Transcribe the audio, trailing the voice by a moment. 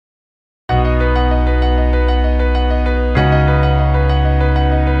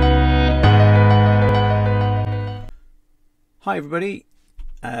Hi everybody,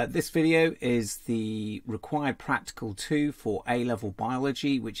 this video is the required practical 2 for A-level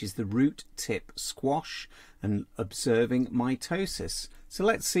biology, which is the root tip squash and observing mitosis. So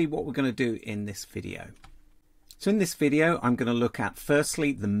let's see what we're going to do in this video. So in this video I'm going to look at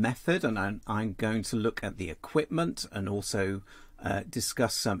firstly the method, and I'm going to look at the equipment and also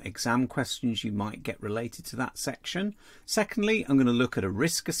discuss some exam questions you might get related to that section. Secondly, I'm going to look at a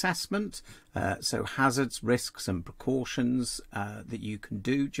risk assessment, so hazards, risks and precautions that you can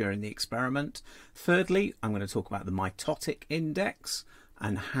do during the experiment. Thirdly, I'm going to talk about the Mitotic Index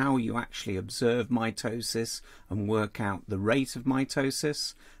and how you actually observe mitosis and work out the rate of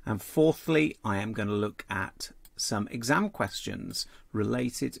mitosis. And fourthly, I am going to look at some exam questions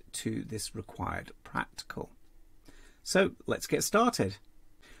related to this required practical. So let's get started.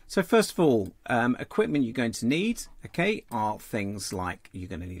 So first of all, equipment you're going to need, okay, are things like you're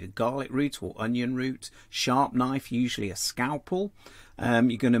going to need a garlic root or onion root, sharp knife, usually a scalpel.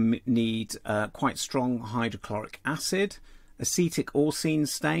 You're going to need quite strong hydrochloric acid, acetic orsine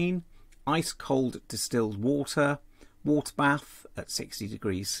stain, ice cold distilled water, water bath at 60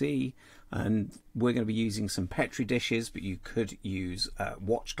 degrees C, and we're going to be using some Petri dishes, but you could use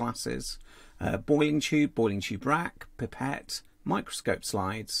watch glasses, boiling tube rack, pipette, microscope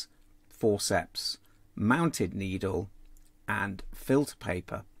slides, forceps, mounted needle and filter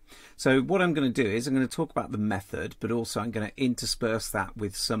paper. So what I'm going to do is I'm going to talk about the method, but also I'm going to intersperse that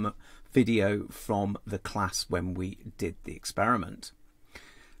with some video from the class when we did the experiment.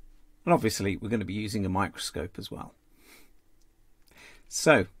 And obviously we're going to be using a microscope as well.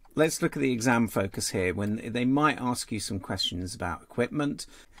 So let's look at the exam focus here, when they might ask you some questions about equipment.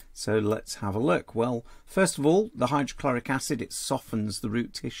 So let's have a look. Well, first of all, the hydrochloric acid, it softens the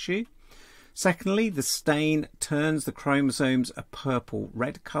root tissue. Secondly, the stain turns the chromosomes a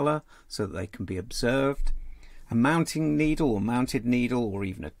purple-red colour so that they can be observed. A mounting needle or mounted needle, or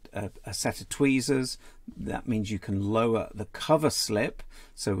even a set of tweezers, that means you can lower the cover slip.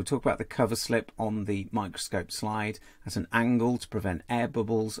 So we'll talk about the cover slip on the microscope slide at an angle to prevent air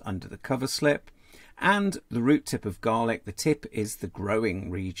bubbles under the cover slip. And the root tip of garlic, the tip is the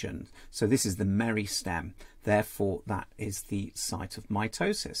growing region. So this is the meristem. Therefore, that is the site of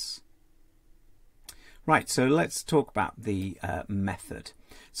mitosis. Right, so let's talk about the method.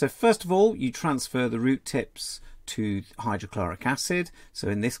 So first of all, you transfer the root tips to hydrochloric acid. So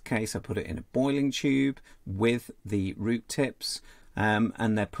in this case, I put it in a boiling tube with the root tips,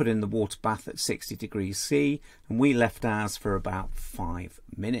 and they're put in the water bath at 60 degrees C, and we left ours for about 5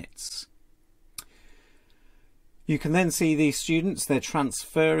 minutes. You can then see these students, they're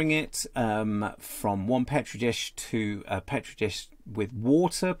transferring it from one Petri dish to a Petri dish with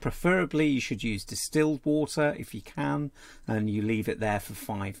water. Preferably you should use distilled water if you can, and you leave it there for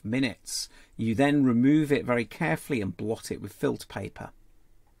 5 minutes. You then remove it very carefully and blot it with filter paper.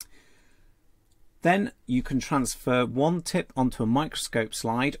 Then you can transfer one tip onto a microscope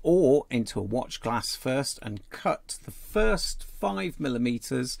slide or into a watch glass first and cut the first 5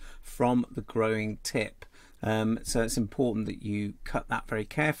 millimeters from the growing tip. So it's important that you cut that very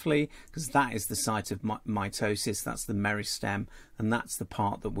carefully, because that is the site of mitosis, that's the meristem, and that's the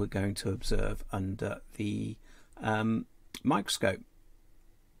part that we're going to observe under the microscope.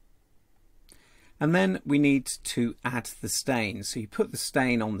 And then we need to add the stain. So you put the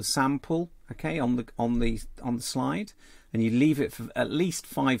stain on the sample, okay, on the slide, and you leave it for at least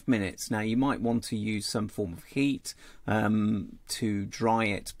 5 minutes. Now you might want to use some form of heat to dry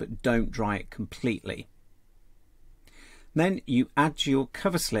it, but don't dry it completely. Then you add your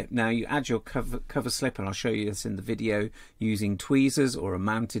cover slip. Now you add your cover slip, and I'll show you this in the video, using tweezers or a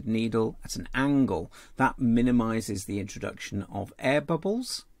mounted needle at an angle. That minimizes the introduction of air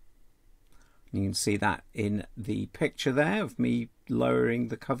bubbles. You can see that in the picture there of me lowering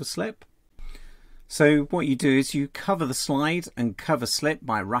the cover slip. So what you do is you cover the slide and cover slip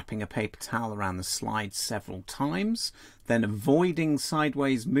by wrapping a paper towel around the slide several times, then avoiding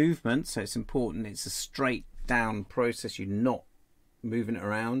sideways movement. So it's important it's a straight down process, you're not moving it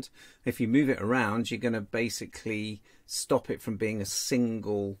around. If you move it around, you're going to basically stop it from being just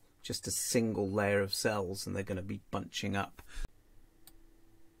a single layer of cells, and they're going to be bunching up.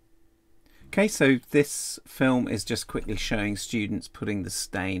 Okay, so this film is just quickly showing students putting the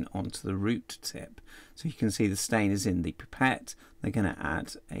stain onto the root tip. So you can see the stain is in the pipette. They're going to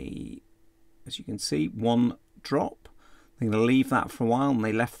add as you can see, 1 drop. They're going to leave that for a while, and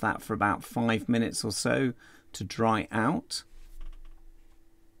they left that for about 5 minutes or so to dry out.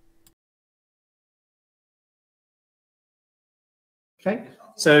 Okay,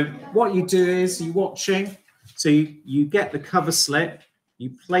 so what you do is you're watching, so you get the cover slip,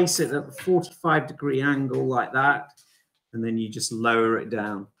 you place it at a 45-degree angle like that, and then you just lower it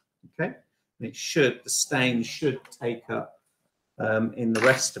down. Okay, and it should, the stain should take up in the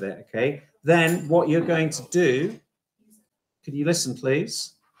rest of it. Okay, then what you're going to do, could you listen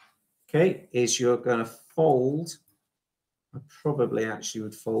please? Okay, is you're going to fold. I probably actually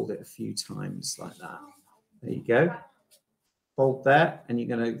would fold it a few times like that. There you go. Fold there, and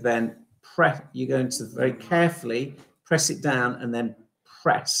you're going to then press. You're going to very carefully press it down and then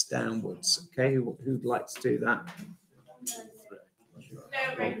press downwards. Okay, who'd like to do that?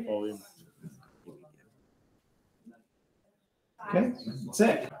 Okay, that's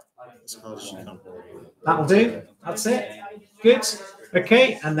it. That'll do. That's it. Good.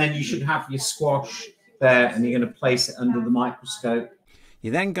 Okay, and then you should have your squash there, and you're going to place it under the microscope.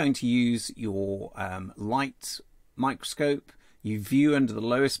 You're then going to use your light microscope. You view under the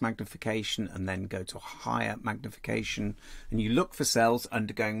lowest magnification and then go to higher magnification, and you look for cells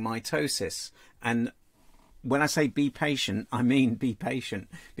undergoing mitosis. And when I say be patient, I mean be patient,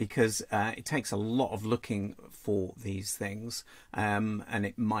 because it takes a lot of looking for these things, and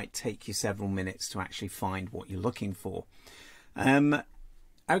it might take you several minutes to actually find what you're looking for.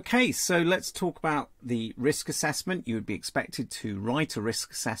 Okay, so let's talk about the risk assessment. You would be expected to write a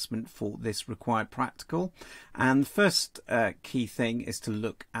risk assessment for this required practical. And the first key thing is to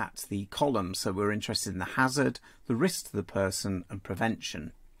look at the columns. So we're interested in the hazard, the risk to the person, and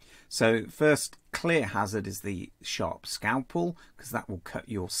prevention. So first, clear hazard is the sharp scalpel, because that will cut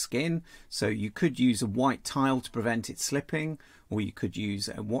your skin. So you could use a white tile to prevent it slipping, or you could use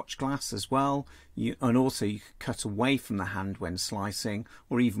a watch glass as well. And also you could cut away from the hand when slicing,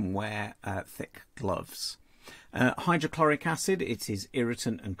 or even wear thick gloves. Hydrochloric acid, it is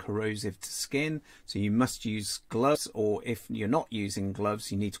irritant and corrosive to skin, so you must use gloves, or if you're not using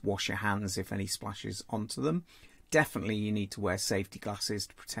gloves, you need to wash your hands if any splashes onto them. Definitely you need to wear safety glasses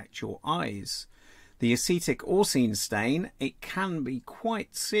to protect your eyes. The acetic aursine stain, it can be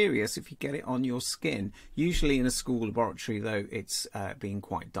quite serious if you get it on your skin. Usually in a school laboratory though, it's being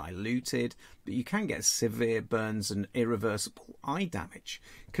quite diluted, but you can get severe burns and irreversible eye damage.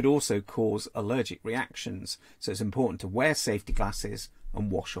 It could also cause allergic reactions, so it's important to wear safety glasses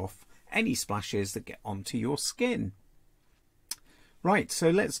and wash off any splashes that get onto your skin. Right,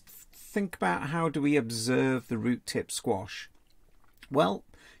 so let's think about how do we observe the root tip squash. Well,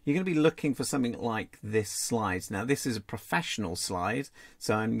 you're going to be looking for something like this slide. Now this is a professional slide,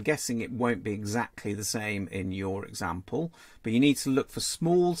 so I'm guessing it won't be exactly the same in your example, but you need to look for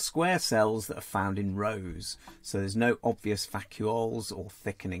small square cells that are found in rows, so there's no obvious vacuoles or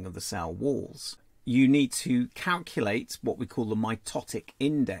thickening of the cell walls. You need to calculate what we call the mitotic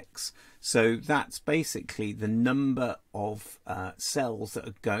index. So that's basically the number of cells that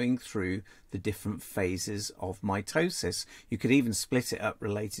are going through the different phases of mitosis. You could even split it up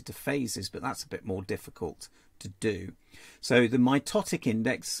related to phases, but that's a bit more difficult to do. So the mitotic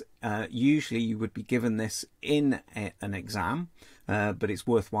index, usually you would be given this in an exam, but it's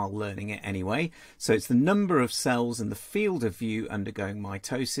worthwhile learning it anyway. So it's the number of cells in the field of view undergoing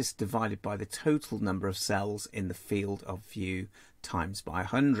mitosis divided by the total number of cells in the field of view times by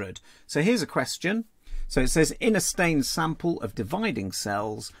 100. So here's a question. So it says, in a stained sample of dividing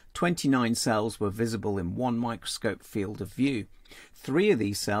cells, 29 cells were visible in one microscope field of view. 3 of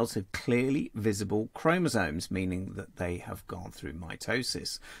these cells had clearly visible chromosomes, meaning that they have gone through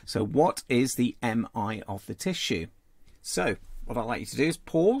mitosis. So what is the MI of the tissue? So what I'd like you to do is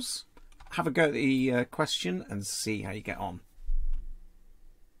pause, have a go at the question and see how you get on.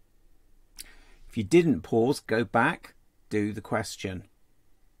 If you didn't pause, go back, do the question.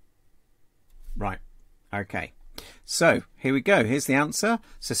 Right, okay. So here we go. Here's the answer.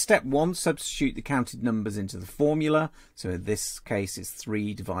 So step 1, substitute the counted numbers into the formula. So in this case, it's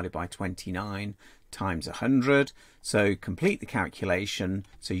 3 divided by 29 times 100. So complete the calculation.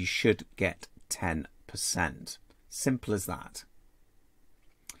 So you should get 10%. Simple as that.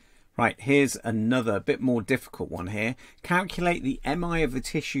 Right, here's another bit more difficult one here. Calculate the MI of the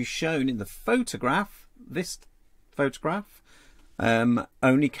tissue shown in the photograph. This photograph.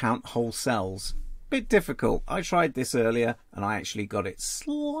 Only count whole cells. Bit difficult. I tried this earlier and I actually got it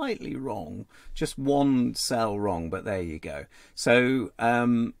slightly wrong. Just one cell wrong, but there you go. So,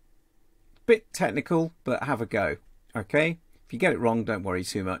 bit technical, but have a go. Okay? If you get it wrong, don't worry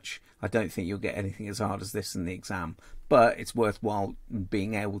too much. I don't think you'll get anything as hard as this in the exam, but it's worthwhile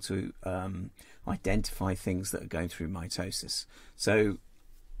being able to identify things that are going through mitosis. So,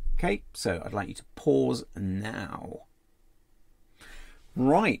 okay, so I'd like you to pause now.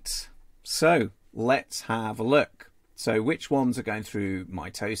 Right, so let's have a look. So which ones are going through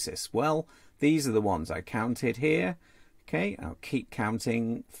mitosis? Well, these are the ones I counted here. Okay, I'll keep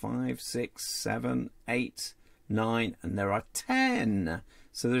counting. 5, 6, 7, 8, 9, and there are 10.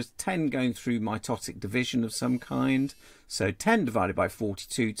 So there's 10 going through mitotic division of some kind. So 10 divided by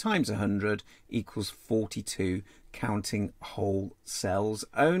 42 times 100 equals 42, counting whole cells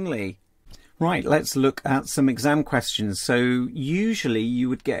only. Right, let's look at some exam questions. So usually you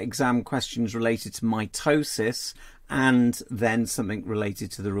would get exam questions related to mitosis and then something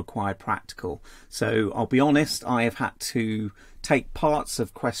related to the required practical. So I'll be honest, I have had to take parts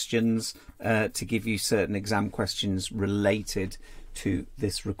of questions to give you certain exam questions related to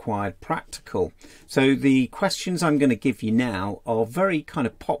this required practical. So the questions I'm going to give you now are very kind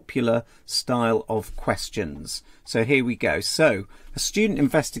of popular style of questions. So here we go. So a student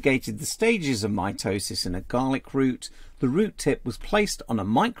investigated the stages of mitosis in a garlic root. The root tip was placed on a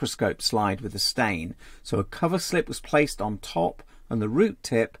microscope slide with a stain. So a cover slip was placed on top and the root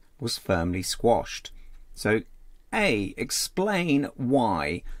tip was firmly squashed. So A, explain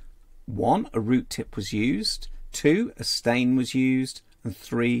why. 1, a root tip was used. 2, a stain was used, and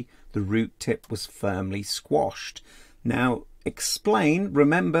 3, the root tip was firmly squashed. Now, explain,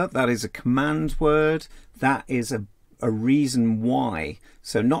 remember, that is a command word. That is a reason why.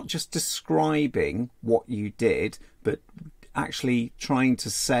 So not just describing what you did, but actually trying to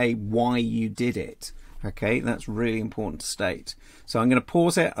say why you did it. Okay, that's really important to state. So I'm going to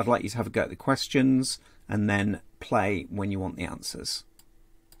pause it. I'd like you to have a go at the questions and then play when you want the answers.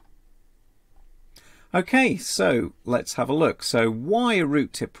 Okay, so let's have a look. So why a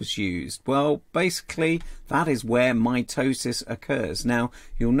root tip was used? Well, basically that is where mitosis occurs. Now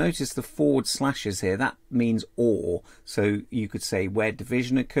you'll notice the forward slashes here. That means or. So you could say where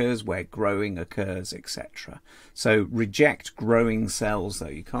division occurs, where growing occurs, etc. So reject growing cells though.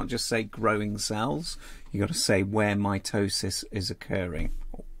 You can't just say growing cells. You got to say where mitosis is occurring.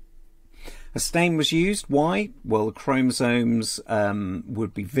 A stain was used. Why? Well, the chromosomes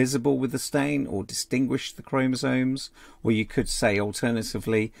would be visible with the stain or distinguish the chromosomes. Or you could say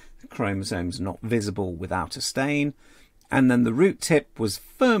alternatively, the chromosomes are not visible without a stain. And then the root tip was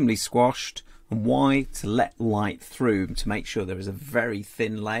firmly squashed. And why? To let light through, to make sure there is a very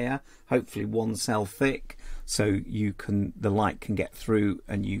thin layer, hopefully 1 cell thick, so the light can get through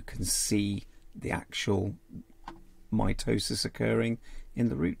and you can see the actual mitosis occurring in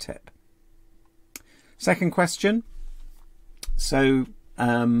the root tip. Second question. So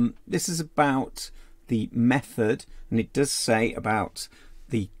this is about the method, and it does say about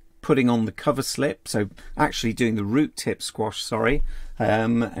the putting on the cover slip, so actually doing the root tip squash, sorry,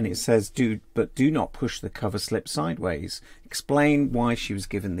 and it says do not push the cover slip sideways. Explain why she was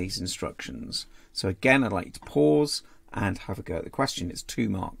given these instructions. So again, I'd like you to pause and have a go at the question. It's 2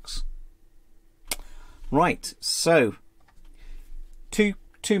 marks. Right, so two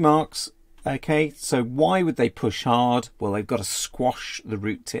marks. Okay, so why would they push hard? Well, they've got to squash the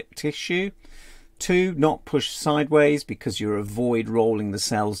root tip tissue. 2, not push sideways because you avoid rolling the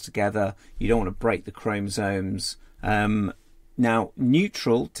cells together. You don't want to break the chromosomes. Now,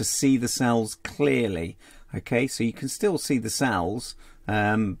 neutral, to see the cells clearly. Okay, so you can still see the cells,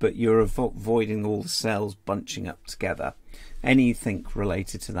 but you're avoiding all the cells bunching up together. Anything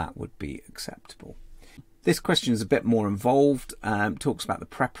related to that would be acceptable. This question is a bit more involved. Talks about the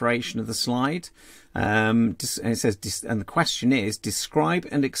preparation of the slide. And it says, and the question is, describe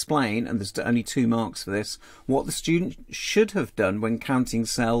and explain, and there's only 2 marks for this, what the student should have done when counting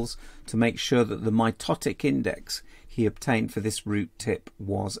cells to make sure that the mitotic index he obtained for this root tip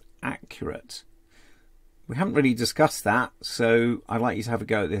was accurate. We haven't really discussed that, so I'd like you to have a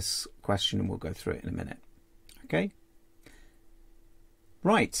go at this question and we'll go through it in a minute. Okay?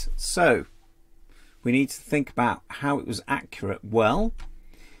 Right, so we need to think about how it was accurate. Well,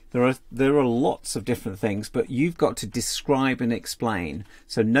 there are lots of different things, but you've got to describe and explain.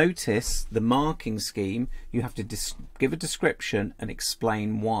 So notice the marking scheme. You have to give a description and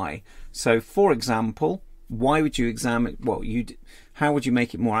explain why. So for example, why would you examine, well, how would you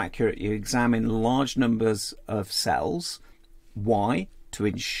make it more accurate? You examine large numbers of cells. Why? To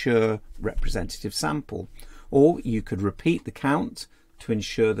ensure representative sample. Or you could repeat the count to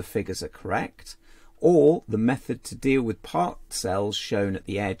ensure the figures are correct. Or the method to deal with part cells shown at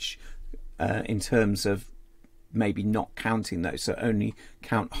the edge in terms of maybe not counting those, so only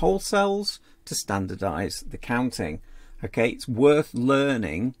count whole cells to standardize the counting. Okay, it's worth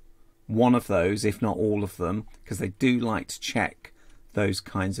learning one of those, if not all of them, because they do like to check those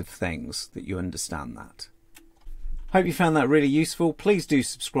kinds of things, that you understand that. Hope you found that really useful. Please do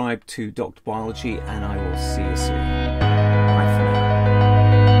subscribe to Dr. Biology, and I will see you soon.